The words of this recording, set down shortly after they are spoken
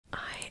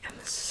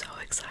so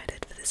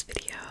excited for this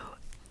video.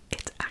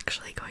 It's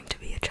actually going to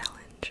be a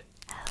challenge.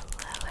 Hello.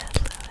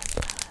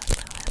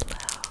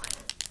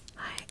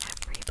 Hi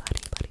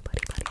everybody,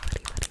 buddy.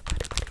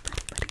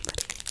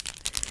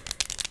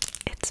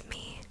 It's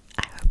me.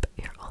 I hope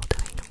you're all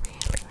doing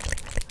really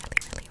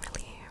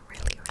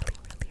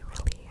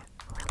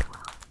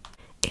well.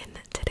 In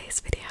today's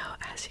video,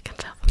 as you can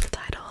tell from the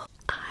title,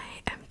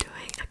 I am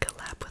doing a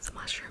collab with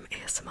Mushroom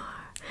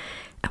ASMR,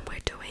 and we're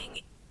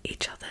doing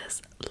each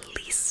other's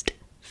least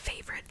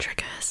favorite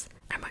triggers,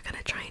 and we're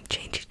gonna try and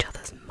change each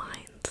other's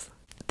minds.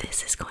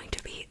 This is going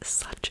to be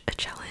such a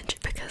challenge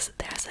because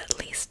there's at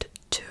least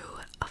 2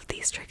 of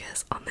these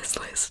triggers on this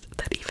list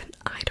that even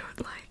I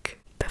don't like.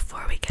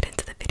 Before we get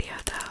into the video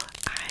though,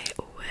 I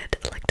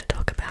would like to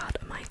talk about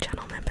my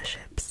channel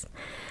memberships.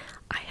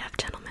 I have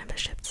channel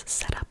memberships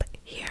set up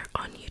here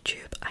on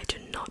YouTube. I do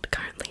not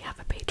currently have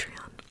a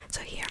Patreon.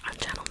 So here on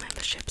channel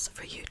memberships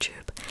for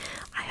YouTube,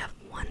 I have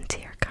one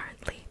tier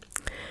currently.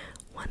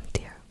 One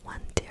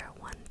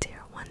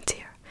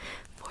tier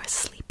for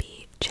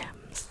sleepy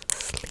gems.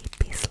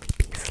 Sleepy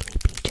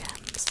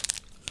gems.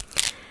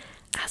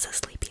 As a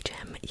sleepy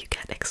gem, you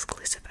get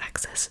exclusive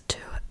access to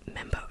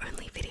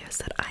member-only videos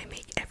that I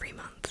make every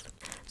month.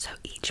 So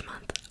each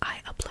month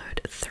I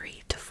upload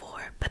 3 to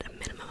 4, but a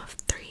minimum of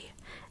 3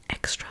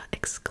 extra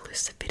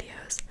exclusive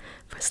videos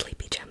for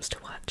sleepy gems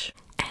to watch.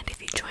 And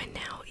if you join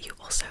now, you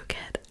also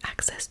get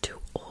access to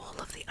all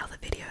of the other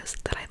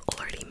videos that I've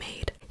already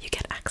made. You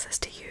get access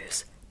to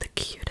use the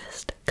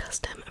cutest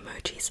custom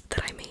emojis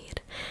that I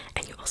made,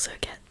 and you also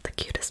get the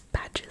cutest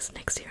badges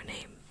next to your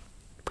name,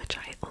 which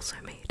I also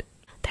made.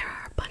 There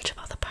are a bunch of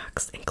other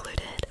perks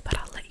included, but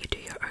I'll let you do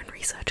your own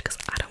research because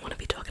I don't want to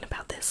be talking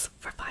about this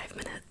for 5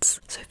 minutes.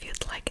 So if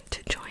you'd like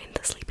to join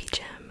the Sleepy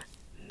Gem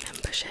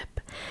membership,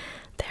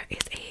 there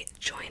is a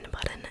join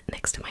button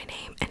next to my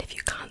name, and if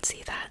you can't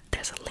see that,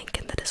 there's a link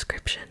in the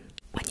description.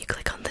 When you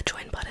click on the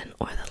join button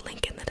or the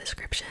link in the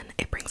description,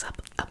 it brings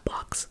up a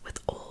box with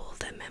all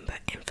the member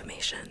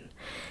information.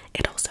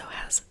 It also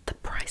has the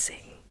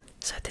pricing.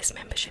 So this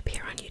membership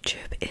here on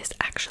YouTube is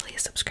actually a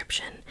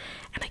subscription,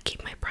 and I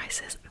keep my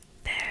prices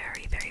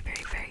very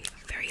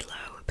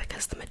low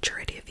because the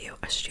majority of you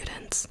are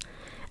students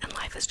and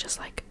life is just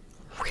like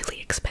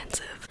really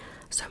expensive.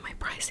 So my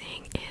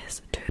pricing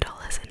is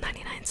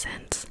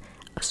 $2.99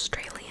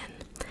 Australian.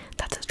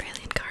 That's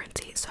Australian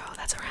currency, so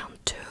that's around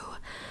 $2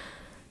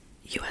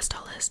 US,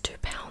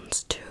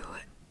 £2 to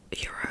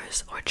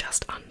euros, or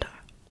just under.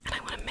 And I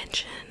want to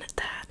mention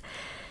that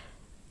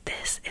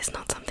this is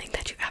not something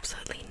that you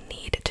absolutely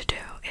need to do.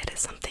 It is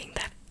something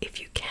that if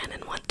you can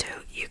and want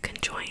to, you can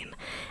join,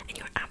 and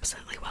you're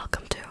absolutely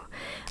welcome to.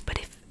 But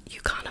if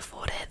you can't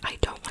afford it, I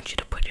don't want you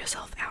to put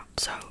yourself out,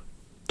 so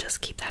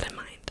just keep that in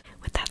mind.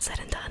 With that said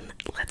and done,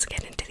 let's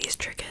get into these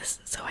triggers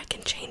so I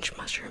can change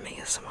Mushroom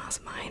ASMR's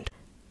mind.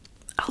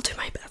 I'll do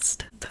my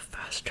best. The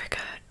first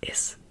trigger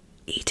is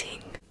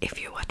eating.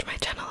 If you watch my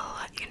channel a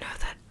lot, you know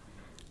that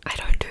I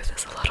don't do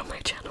this a lot on my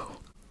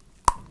channel.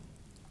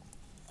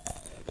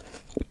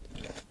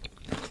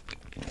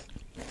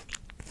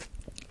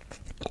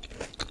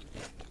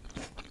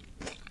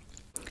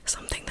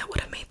 Something that would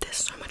have made this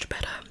so much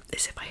better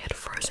is if I had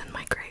frozen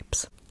my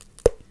grapes.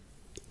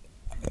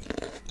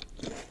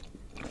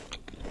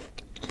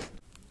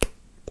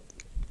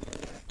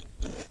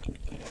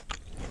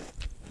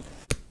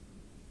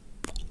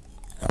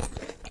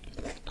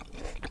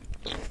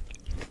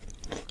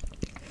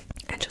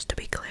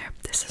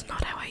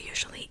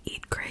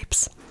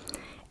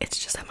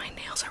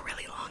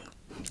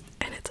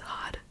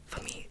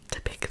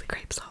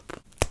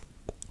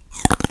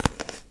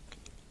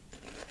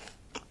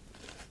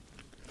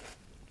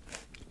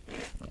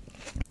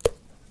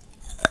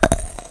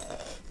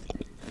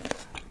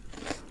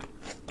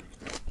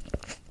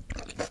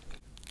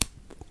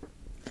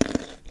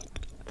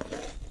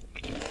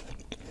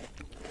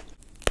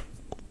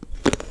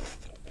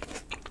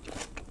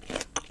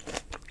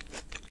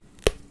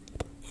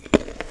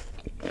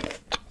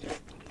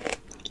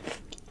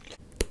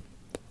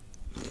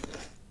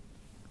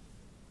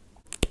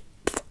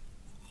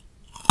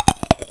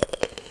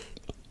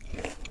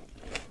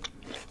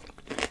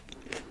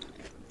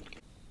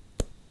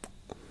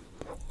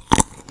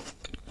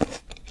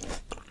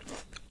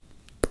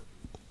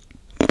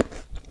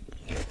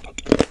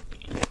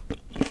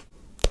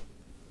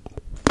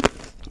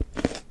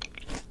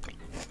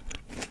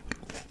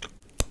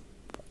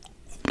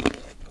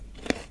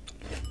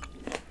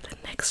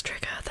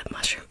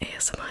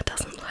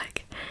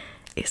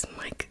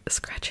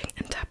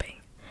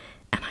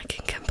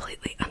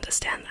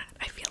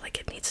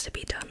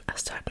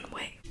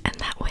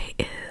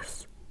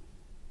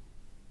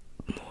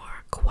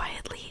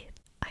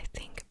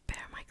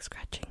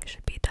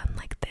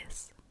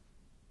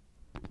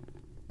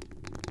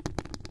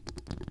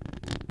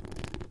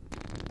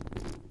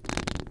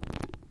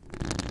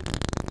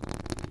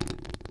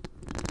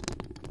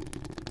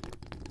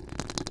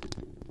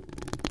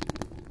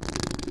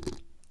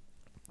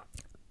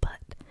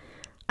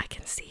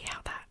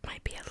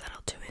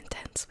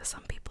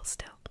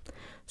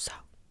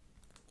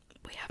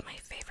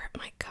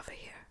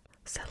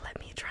 So let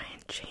me try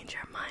and change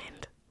your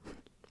mind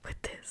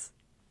with this.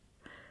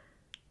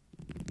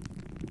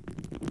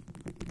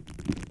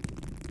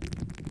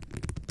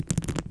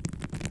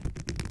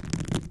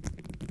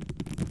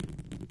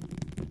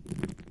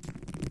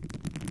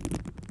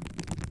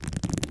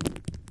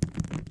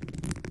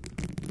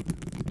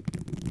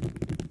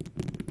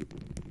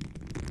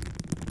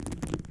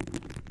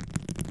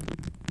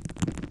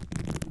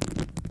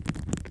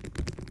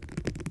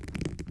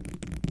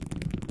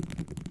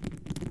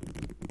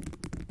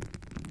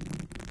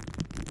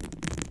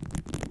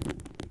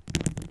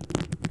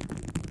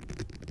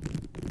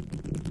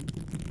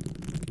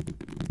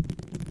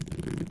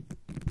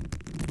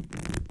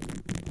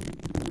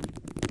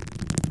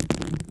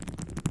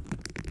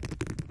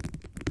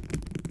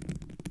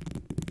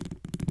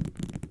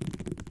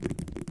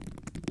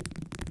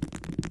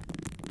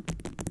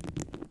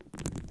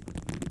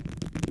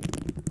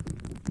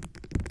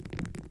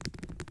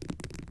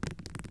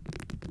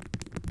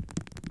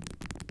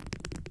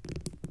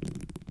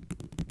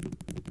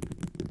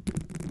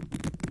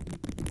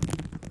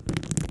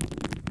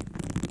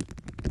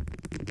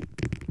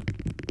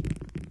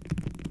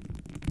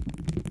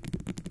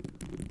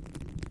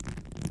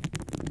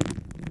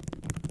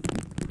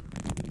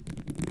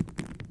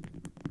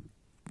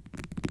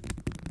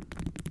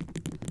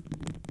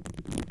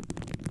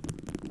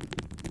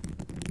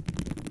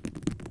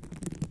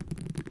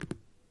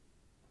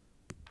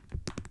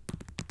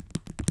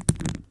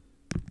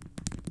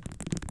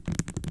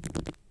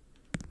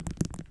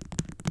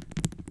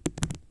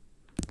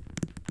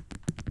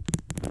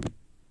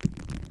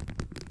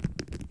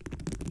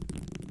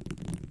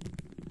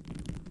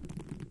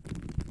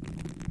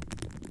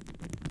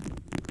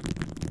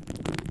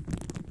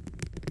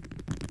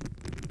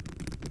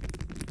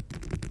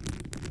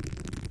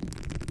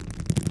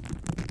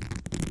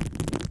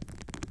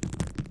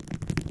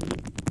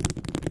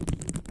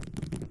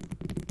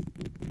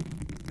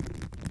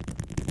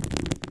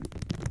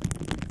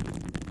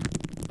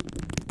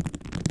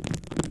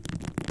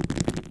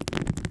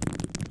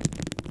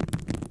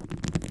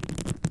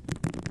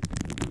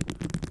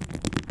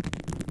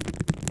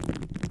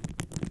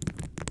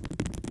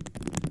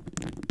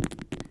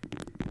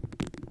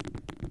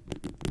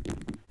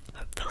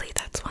 Hopefully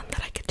that's one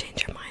that I could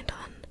change your mind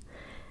on.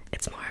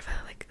 It's more of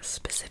a like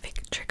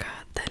specific trigger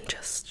than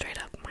just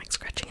straight up mic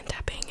scratching and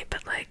tapping,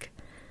 but like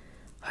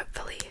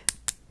hopefully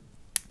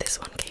this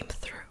one came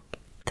through.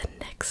 The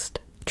next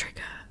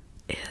trigger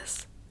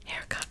is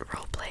haircut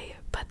roleplay,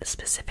 but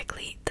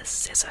specifically the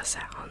scissor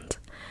sound.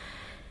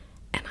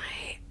 And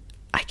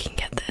I can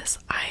get this,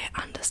 I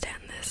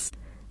understand this.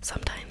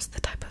 Sometimes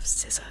the type of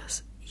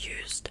scissors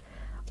used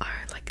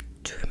are like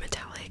too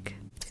metallic.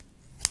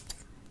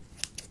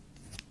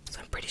 So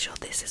I'm pretty sure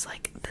this is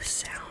like the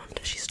sound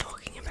she's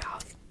talking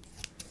about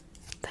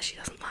that she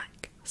doesn't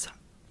like. So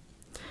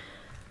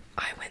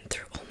I went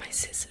through all my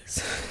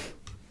scissors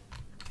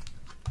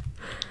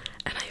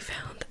and I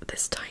found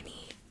this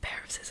tiny pair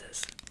of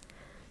scissors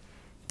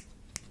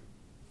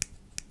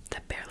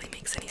that barely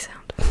makes any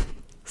sound.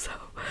 So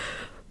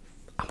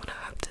I'm gonna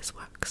hope this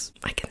works.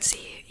 I can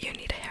see you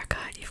need a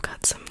haircut. You've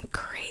got some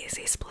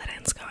crazy split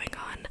ends going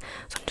on.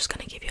 So I'm just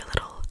gonna give you a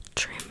little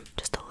trim,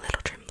 just a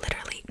little trim,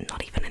 literally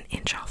not even an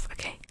inch off,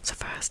 okay? So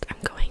first I'm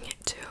going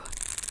to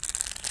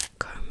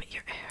comb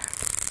your hair.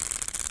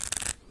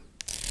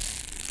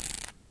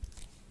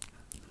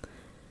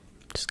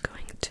 I'm just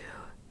going to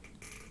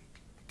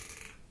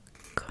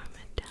comb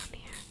it down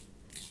here.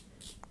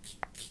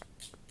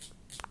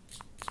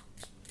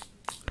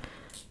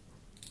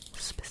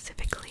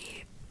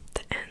 Specifically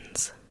the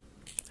ends.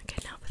 Okay,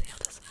 now for the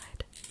other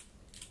side.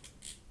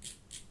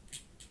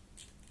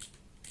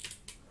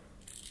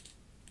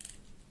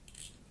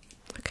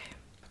 Okay.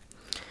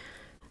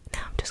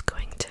 Now I'm just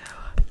going to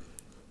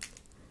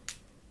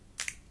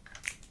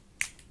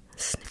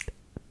snip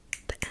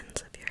the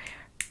ends of your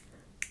hair.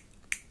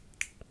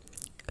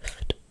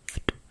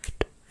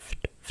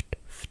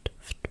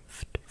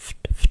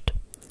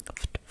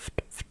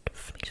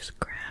 Let me just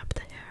grab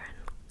the hair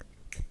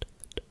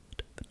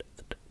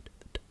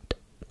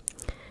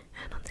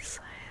and on this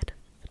side.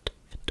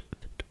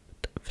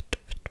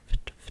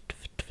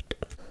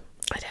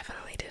 I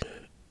definitely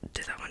didn't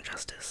do that one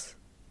justice.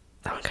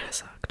 That one kind of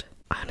sucked.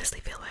 I honestly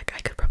feel like I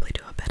could probably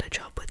do a better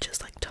job with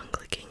just like tongue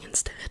clicking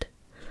instead.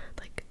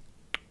 Like,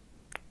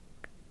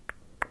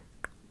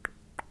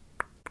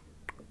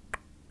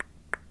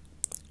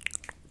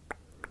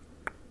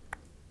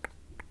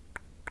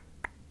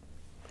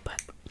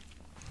 but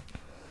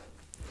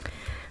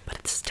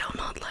it's still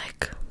not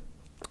like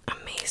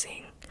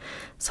amazing.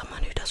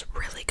 Someone who does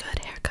really good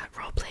haircut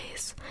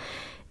roleplays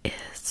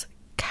is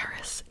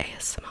Karis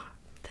ASMR.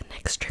 The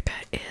next trigger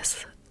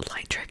is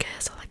light triggers,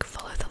 so like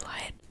follow the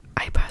light.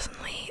 I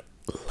personally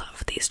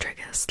love these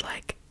triggers,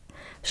 like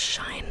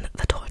shine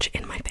the torch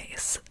in my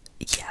face.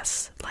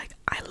 Yes, like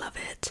I love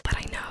it, but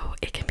I know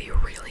it can be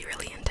really,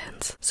 really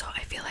intense. So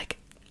I feel like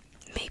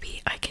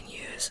maybe I can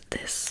use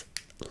this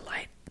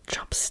light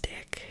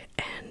chopstick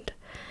and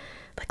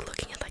like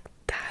looking at like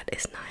that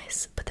is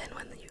nice, but then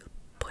when you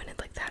point it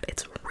like that,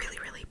 it's really,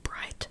 really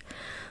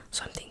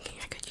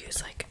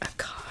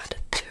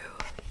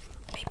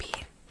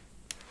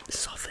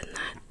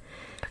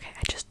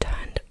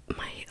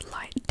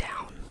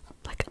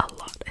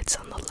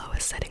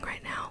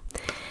right now,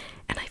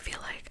 and I feel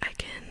like I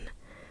can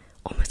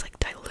almost like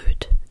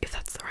dilute, if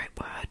that's the right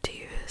word to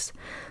use,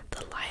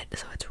 the light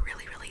so it's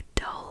really, really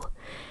dull,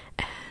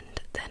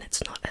 and then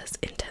it's not as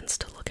intense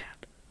to look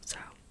at. So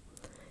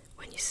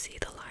when you see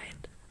the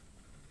light,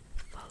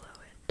 follow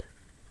it.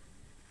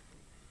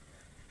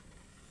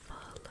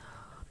 Follow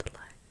the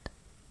light.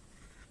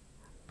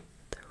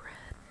 The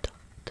red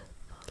dot.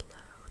 Follow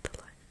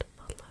the light.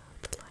 Follow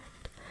the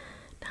light.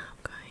 Now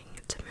I'm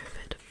going to move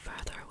it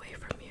further away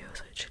from you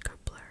so it should go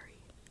blurry.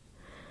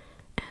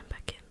 And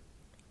back in.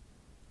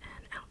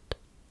 And out.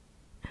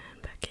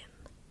 And back in.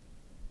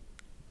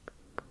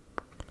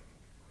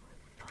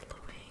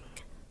 Following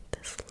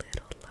this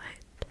little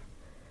light.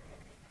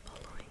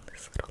 Following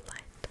this little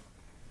light.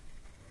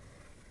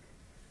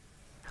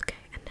 Okay,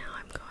 and now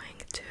I'm going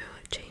to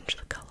change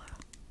the color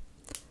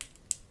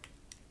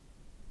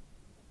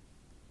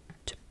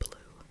to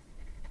blue.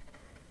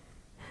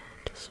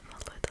 And just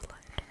follow the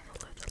light,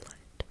 follow the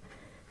light.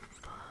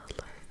 Follow the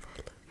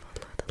light. Follow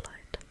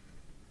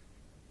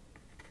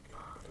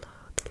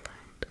the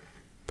light,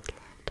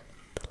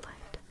 the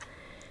light.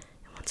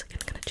 And once again,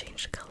 I'm going to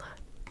change the color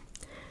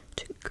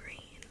to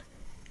green.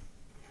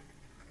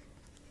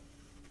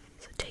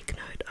 So take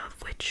note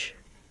of which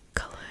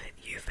color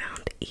you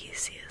found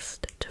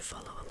easiest to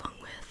follow along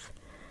with.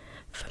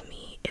 For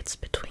me, it's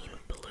between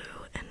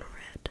blue and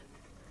red.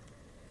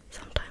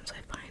 Sometimes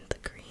I find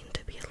the green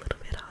to be a little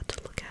bit hard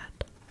to look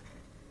at,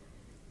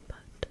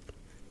 but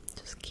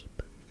just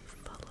keep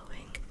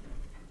following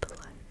the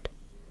light.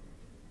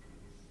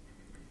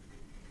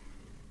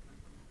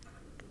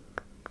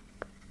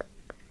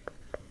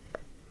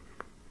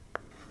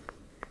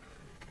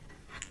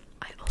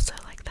 I also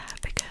like that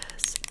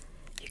because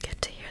you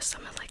get to hear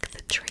some of like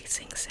the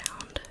tracing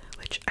sound,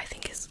 which I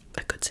think is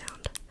a good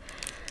sound.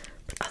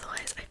 But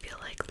otherwise I feel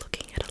like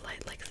looking at a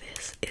light like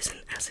this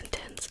isn't as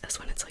intense as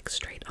when it's like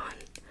straight on.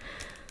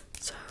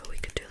 So we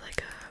could do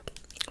like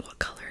a, what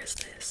color is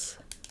this?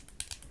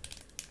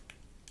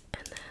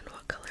 And then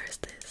what color is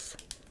this?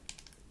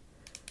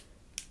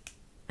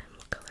 And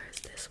what color is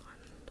this one?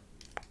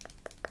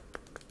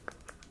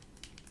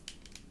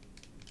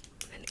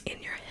 And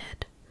in your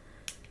head,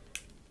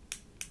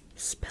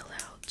 spell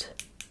out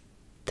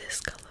this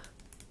color.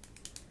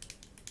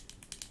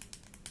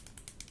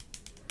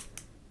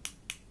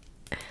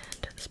 And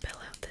spell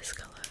out this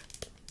color.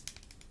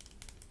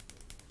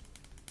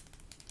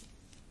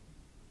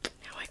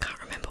 Now I can't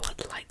remember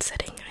what light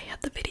setting I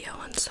had the video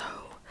on, so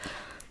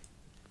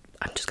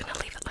I'm just gonna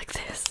leave it like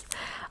this.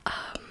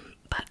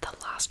 But the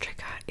last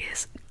trigger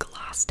is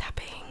glass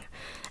tapping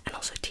and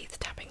also teeth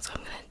tapping, so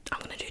I'm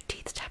gonna do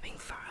teeth tapping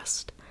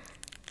first.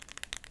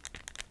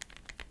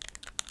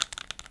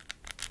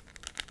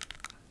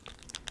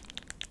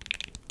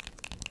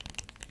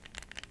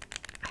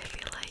 I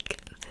feel like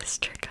this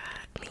trigger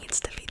needs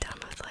to be done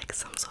with like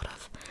some sort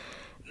of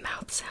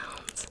mouth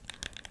sounds,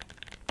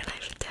 and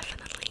I've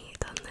definitely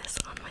done this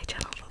on my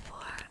channel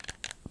before,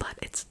 but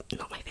it's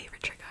not my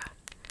favorite trigger.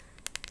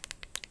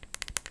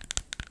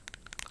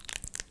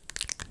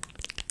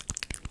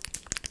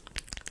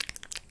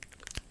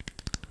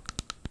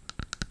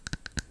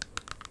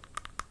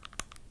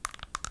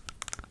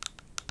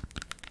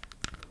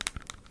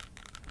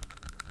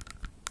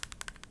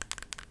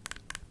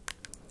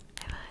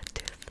 I have a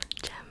tooth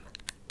gem.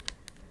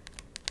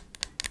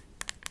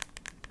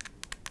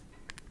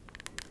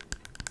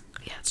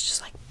 Yeah, it's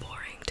just like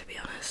boring to be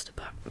honest,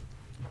 but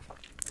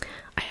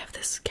I have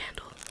this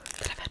candle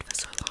that I've had for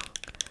so long,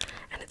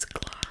 and it's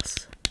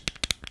glass.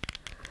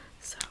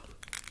 So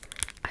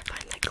I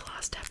find that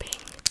glass tapping,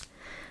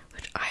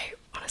 which I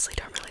honestly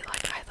don't really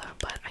like either,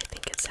 but I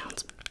think it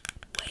sounds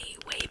way,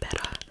 way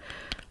better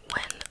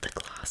when the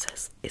glass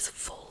is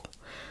full.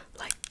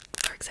 Like,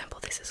 for example,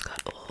 this has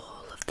got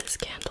all of this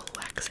candle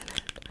wax in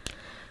it,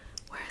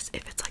 whereas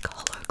if it's like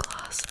hollow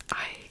glass,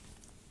 I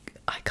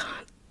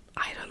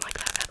don't like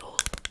that at all.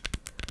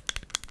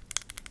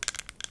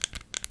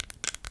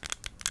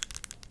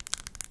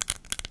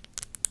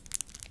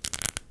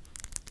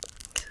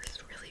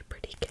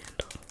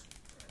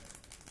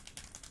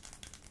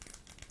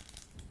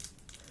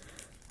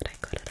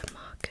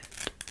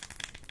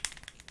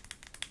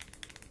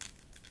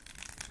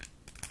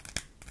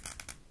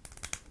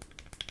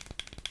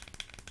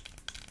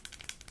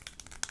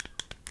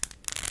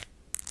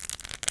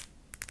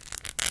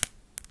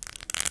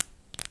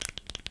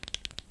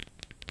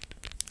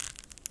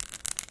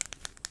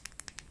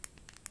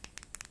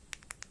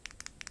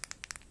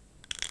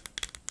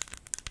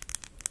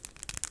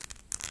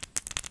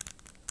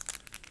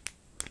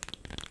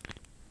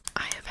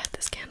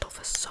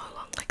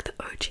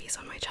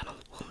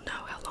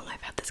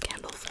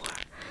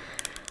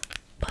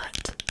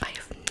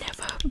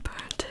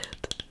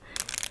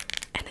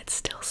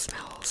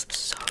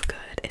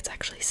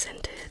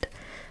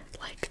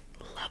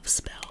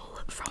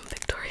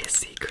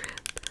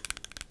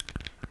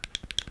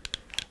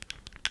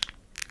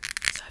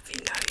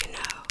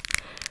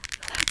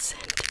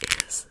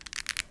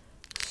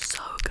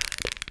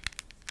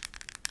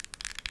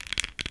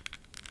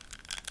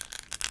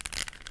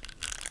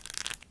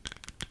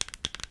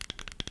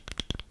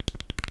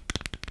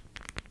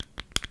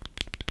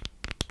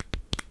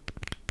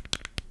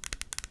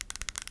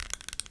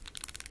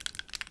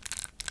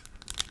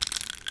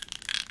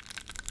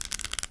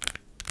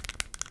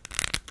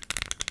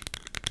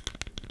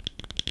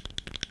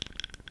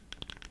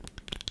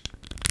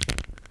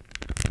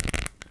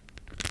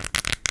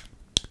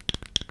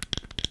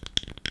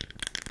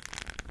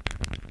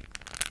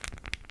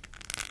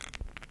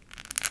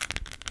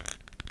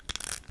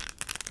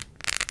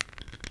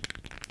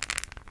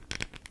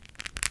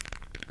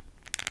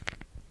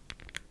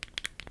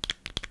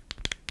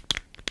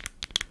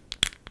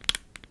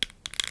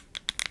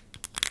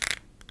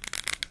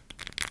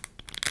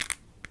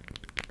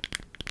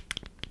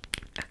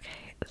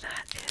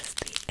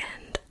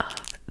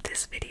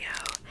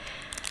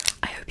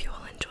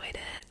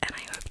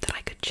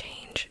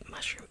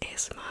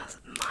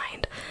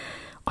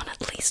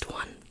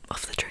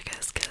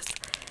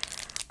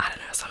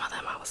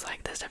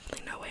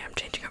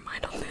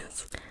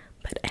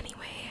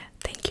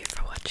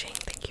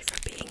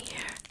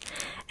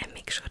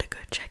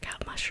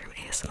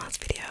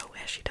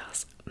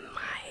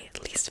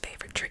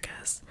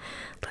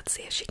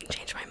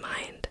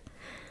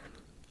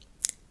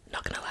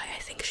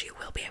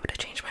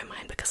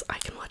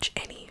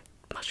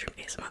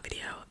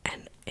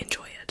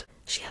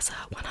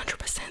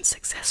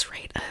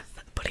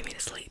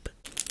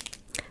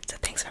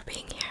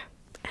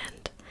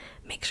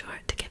 sure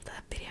to give the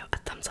video a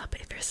thumbs up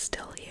if you're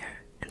still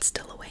here and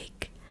still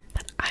awake.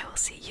 But I will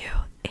see you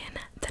in